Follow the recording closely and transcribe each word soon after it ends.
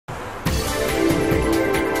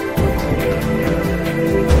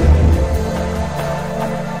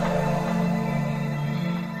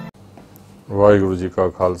वाहिगुरु जी का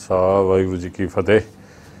खालसा वाहिगुरु जी की फतेह।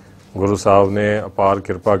 गुरु साहब ने अपार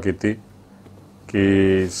किरपा की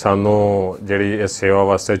कि सानू जिहड़ी इस सेवा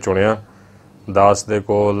वास्ते चुनिया। दास दे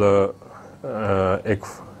कोल एक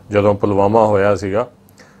जदों पुलवामा होया सीगा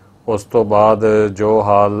उस तो बाद जो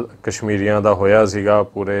हाल कश्मीरियां दा होया सीगा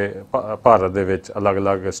पूरे भारत दे विच अलग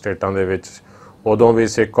अलग स्टेटां दे विच, उदों भी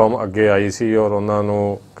सिख कौम अगे आई सी और उन्हां नूं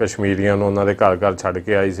कश्मीरियां नूं उन्हां दे घर घर छड्ड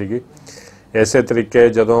के आई सीगी। इस तरीके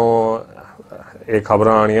जदों ये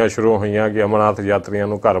खबरां आनियां शुरू होईयां कि अमरनाथ यात्रियों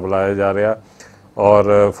नूं घर बुलाया जा रहा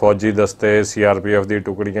और फौजी दस्ते CRPF दी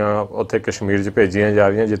टुकड़ियां उत्थे कश्मीर च भेजियां जा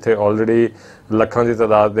रही, जिथे ऑलरेडी लखां की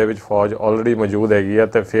तादाद दे विच फौज ऑलरेडी मौजूद हैगी है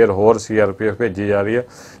तो फिर होर CRPF भेजी जा रही है।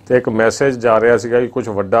 तो एक मैसेज जा रहा सीगा कि कुछ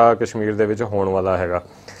वड्डा कश्मीर दे विच होण वाला हैगा।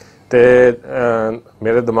 तो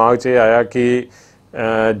मेरे दिमाग 'च आया कि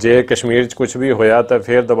जे कश्मीर च कुछ भी होया तो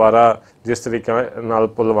फिर दोबारा जिस तरीके नाल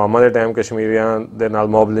पुलवामा के टाइम कश्मीरियां दे नाल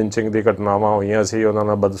मॉब लिंचिंग की घटनावां होईयां सी, उन्हां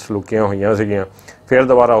नाल बदसलूकियां होईयां सीगियां, फिर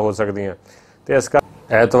दोबारा हो सकदियां। तो इस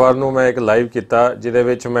ऐतवार नूं मैं एक लाइव किया जिहदे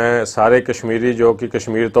विच मैं सारे कश्मीरी जो कि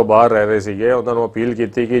कश्मीर तो बाहर रह रहे सीगे उन्हां नूं अपील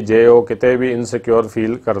की कि जे वो किते भी इनसिक्योर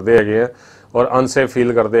फील करते हैं और अनसेफ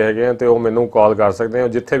फील करते हैं तो मैनू कॉल कर सकते हैं।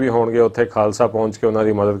 जिथे भी होणगे उत्थे खालसा पहुँच के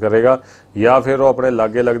उन्होंने मदद करेगा या फिर वो अपने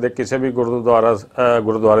लागे लगते किसी भी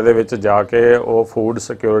गुरुद्वारे दे विच जाके वो फूड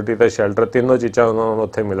सिक्योरिटी तो शैल्टर तीनों चीज़ां उन्होंने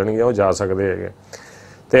उत्थे मिलणगियां, वो जा सकते हैं।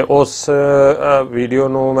 तो उस वीडियो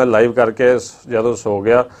नूं मैं लाइव करके जदों सो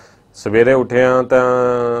गया सवेरे उठिया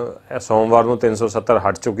तो सोमवार नूं 370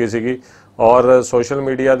 हट चुकी सी और सोशल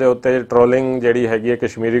मीडिया के उत्ते ट्रोलिंग जिहड़ी हैगी है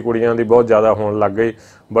कश्मीरी कुड़ियां दी बहुत ज़्यादा होण लग गई।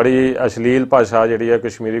 बड़ी अश्लील भाषा जिहड़ी है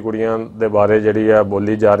कश्मीरी कुड़ियां दे बारे जिहड़ी है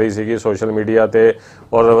बोली जा रही सी सोशल मीडिया ते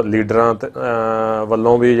और लीडरां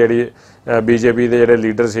वल्लों भी जिहड़ी BJP के जिहड़े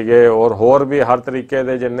लीडर सीगे और होर भी हर तरीके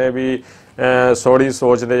दे जिन्ने भी सोड़ी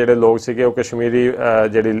सोच दे जिहड़े लोग सीगे वो कश्मीरी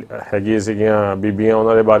जिहड़ी हैगी सीगियां बीबियां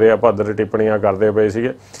उन्हां दे बारे अभद्र टिप्पणियां करदे पए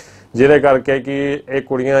सीगे, जिहदे करके कि ये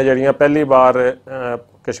कुड़ियां जिहड़ियां पहली बार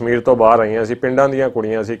कश्मीर तो बाहर आईयां सी, पिंडां दीयां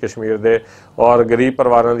कुड़ियां सी कश्मीर दे और गरीब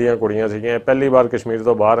परिवारां दीयां कुड़ियां सीगियां, पहली बार कश्मीर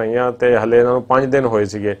तो बाहर आईयां ते हले इन्हां नूं 5 दिन होए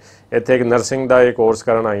सीगे इत्थे एक नर्सिंग दा एक कोर्स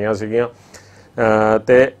करन आईयां सीगियां।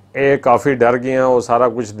 ते ये काफ़ी डर गईयां वो सारा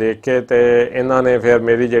कुछ देख के। तो इन्हां ने फिर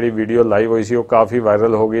मेरी जिहड़ी वीडियो लाइव हुई सी वो काफ़ी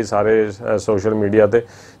वायरल हो गई सारे सोशल मीडिया ते।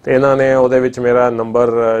 तो इन्हां ने उहदे विच मेरा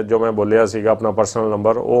नंबर जो मैं बोलिया सीगा अपना पर्सनल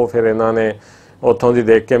नंबर वो फिर इन्हां ने उत्थों दी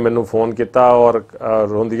देख के मैनू फ़ोन किया और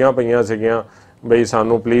रोंदियां पईयां सीगियां बई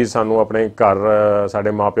सानू प्लीज़ सानू अपने घर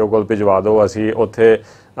साडे माँ प्यो कोल भिजवा दो, असी उत्थे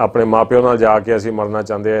अपने माँ प्यो नाल जाके असी मरना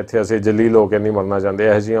चाहते हैं, इत्थे असी जलील होकर नहीं मरना चाहते।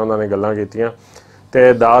 इहो जिहियां उन्होंने गल्लां कीतियां।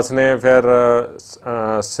 ते दास ने फिर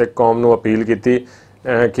सिख कौम नूं अपील की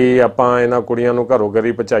कि आपां इन्हां कुड़ियां नूं घरों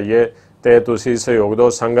घरी पहुँचाईए तो तुसीं सहयोग दो।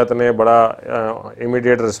 संगत ने बड़ा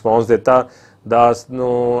इमीडिएट रिस्पॉन्स दिता। दास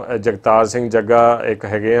नूं जगतार सिंह जग्गा एक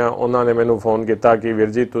हैगे आ, उन्होंने मैनू फ़ोन किया कि वीर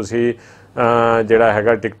जी तुसीं जिहड़ा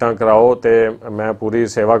हैगा टिकटां कराओ तो मैं पूरी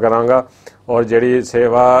सेवा करांगा और जिहड़ी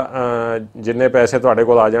सेवा जिन्ने पैसे तुहाडे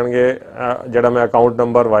कोल आ जाणगे, जिहड़ा मैं अकाउंट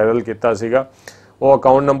नंबर वायरल किया सीगा वो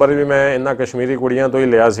अकाउंट नंबर भी मैं इन्हां कश्मीरी कुड़ियां तो ही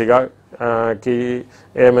लिया सीगा कि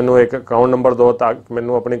ये मैनू एक अकाउंट नंबर दो ताकि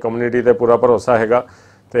मैनू अपनी कम्यूनिटी ते पूरा भरोसा हैगा।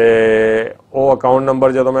 तो वो अकाउंट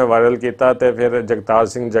नंबर जो मैं वायरल किया तो फिर जगतार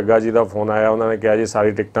सिंह जग्गा जी का फोन आया, उन्होंने कहा जी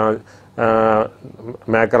सारी टिकटां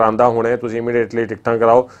मैं करांदा हुणे, तुसीं इमीडिएटली टिकटां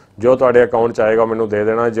कराओ, जो तुहाडे अकाउंट 'च आएगा मैनू दे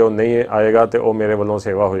देना, जो नहीं आएगा तो वो मेरे वालों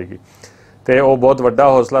सेवा होएगी। तो वो बहुत वड्डा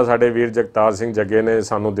हौसला साडे वीर जगतार सिंह जग्गे ने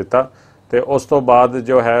सानू दिता। तो उस तो बाद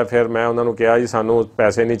जो है फिर मैं उन्होंने कहा जी सानू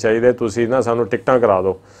पैसे नहीं चाहिए, तुसीं ना सानू टिकटां करा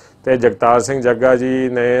दो। तो जगतार सिंह जग्गा जी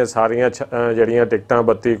ने सारियां जड़ियाँ टिकटां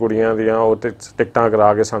 32 कुड़ियां दियां वो टिकटां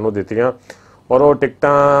करा के सानू दित्तियां और वो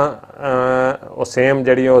टिकटां सेम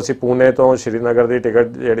जी असी पुणे तो श्रीनगर की टिकट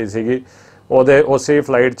जी सी उस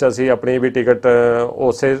फ्लाइट च असी अपनी भी टिकट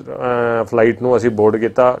उस फ्लाइट नूं असी बोर्ड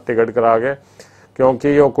किया टिकट करा के,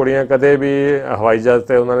 क्योंकि वो कुड़ियां कदे भी हवाई जहाज़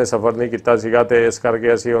से उन्होंने सफ़र नहीं किया सीगा। तो इस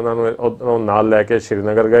करके असी उन्होंने नाल लैके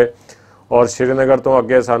श्रीनगर गए और श्रीनगर तो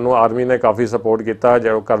अगे सानू आर्मी ने काफ़ी सपोर्ट किया।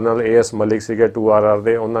 जो कर्नल AS मलिक सीगे 2RR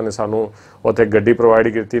दे, उन्होंने सानू उत्थे गड्डी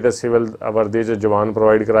प्रोवाइड की तो सिविल वर्दी च जवान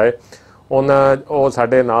प्रोवाइड कराए। उन्होंने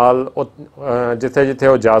साडे नाल जिथे जिथे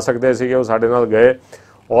वो जा सकते थे वो साडे नाल गए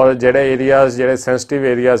और जेडे एरियाज़ जेडे सेंसिटिव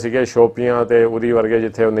एरिया सीगे शोपियां ते उरी वर्गे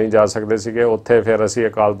जिथे वो नहीं जा सकते सीगे उत्थे फिर असी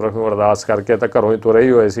अकाल पुरख नूं अरदास करके तो घरों ही तुरे ही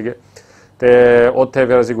होए सीगे। ते उत्थे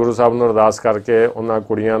फिर असी गुरु साहब नूं अरदास करके उन्हां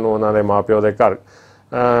कुड़ियां नूं उन्हां दे माँ प्यो दे घर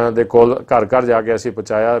दे कोल घर घर जाके असी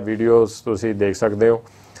पहुँचाया। वीडियोज़ तुसीं देख सकते हो।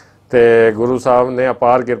 तो गुरु साहब ने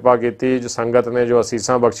अपार किरपा की, जो संगत ने जो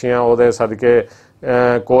असीसां बख्शियां उहदे सदके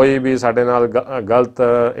कोई भी साडे नाल गलत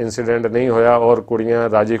इंसीडेंट नहीं होया और कुड़ियां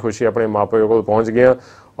राजी खुशी अपने माँ प्यो कोल पहुँच गईयां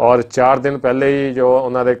ਔਰ 4 ਦਿਨ ਪਹਿਲੇ ਹੀ ਜੋ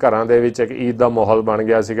ਉਹਨਾਂ ਦੇ ਘਰਾਂ ਦੇ ਵਿੱਚ ਇੱਕ ਈਦ ਦਾ ਮਾਹੌਲ ਬਣ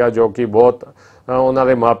ਗਿਆ ਸੀਗਾ, ਜੋ ਕਿ ਬਹੁਤ ਉਹਨਾਂ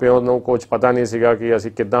ਦੇ ਮਾਪਿਆਂ ਨੂੰ ਕੁਝ ਪਤਾ ਨਹੀਂ ਸੀਗਾ ਕਿ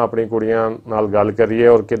ਅਸੀਂ ਕਿੱਦਾਂ ਆਪਣੀ ਕੁੜੀਆਂ ਨਾਲ ਗੱਲ ਕਰੀਏ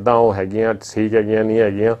ਔਰ ਕਿੱਦਾਂ ਉਹ ਹੈਗੀਆਂ, ਠੀਕ ਹੈਗੀਆਂ ਨਹੀਂ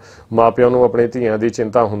ਹੈਗੀਆਂ। ਮਾਪਿਆਂ ਨੂੰ ਆਪਣੀ ਧੀਆਂ ਦੀ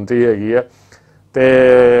ਚਿੰਤਾ ਹੁੰਦੀ ਹੈਗੀ ਆ।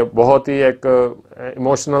 ਤੇ ਬਹੁਤ ਹੀ ਇੱਕ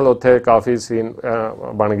ਇਮੋਸ਼ਨਲ ਉੱਥੇ ਕਾਫੀ ਸੀਨ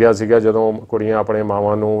ਬਣ ਗਿਆ ਸੀਗਾ ਜਦੋਂ ਕੁੜੀਆਂ ਆਪਣੇ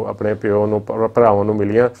ਮਾਵਾਂ ਨੂੰ, ਆਪਣੇ ਪਿਓ ਨੂੰ, ਭਰਾਵਾਂ ਨੂੰ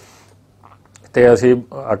ਮਿਲੀਆਂ। ਤੇ ਅਸੀਂ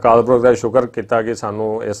ਅਕਾਲ ਪੁਰਖ ਦਾ ਸ਼ੁਕਰ ਕੀਤਾ ਕਿ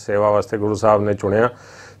ਸਾਨੂੰ ਇਸ ਸੇਵਾ ਵਾਸਤੇ ਗੁਰੂ ਸਾਹਿਬ ਨੇ ਚੁਣਿਆ।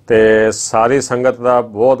 ਤੇ ਸਾਰੀ ਸੰਗਤ ਦਾ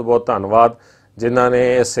ਬਹੁਤ ਬਹੁਤ ਧੰਨਵਾਦ ਜਿਨ੍ਹਾਂ ਨੇ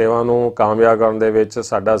ਇਸ ਸੇਵਾ ਨੂੰ ਕਾਮਯਾਬ ਕਰਨ ਦੇ ਵਿੱਚ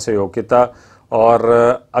ਸਾਡਾ ਸਹਿਯੋਗ ਕੀਤਾ। ਔਰ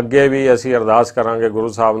ਅੱਗੇ ਵੀ ਅਸੀਂ ਅਰਦਾਸ ਕਰਾਂਗੇ ਗੁਰੂ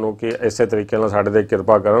ਸਾਹਿਬ ਨੂੰ ਕਿ ਇਸੇ ਤਰੀਕੇ ਨਾਲ ਸਾਡੇ 'ਤੇ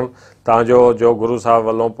ਕਿਰਪਾ ਕਰਨ, ਤਾਂ ਜੋ ਗੁਰੂ ਸਾਹਿਬ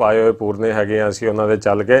ਵੱਲੋਂ ਪਾਏ ਹੋਏ ਪੂਰਨੇ ਹੈਗੇ ਆ ਅਸੀਂ ਉਹਨਾਂ ਦੇ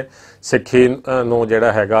ਚੱਲ ਕੇ ਸਿੱਖੀ ਨੂੰ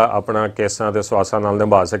ਜਿਹੜਾ ਹੈਗਾ ਆਪਣਾ ਕੇਸਾਂ ਤੇ ਸਵਾਸਾਂ ਨਾਲ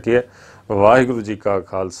ਨਿਭਾ ਸਕੀਏ। ਵਾਹਿਗੁਰੂ ਜੀ ਕਾ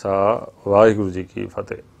ਖਾਲਸਾ, ਵਾਹਿਗੁਰੂ ਜੀ ਕੀ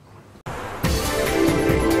ਫਤਿਹ।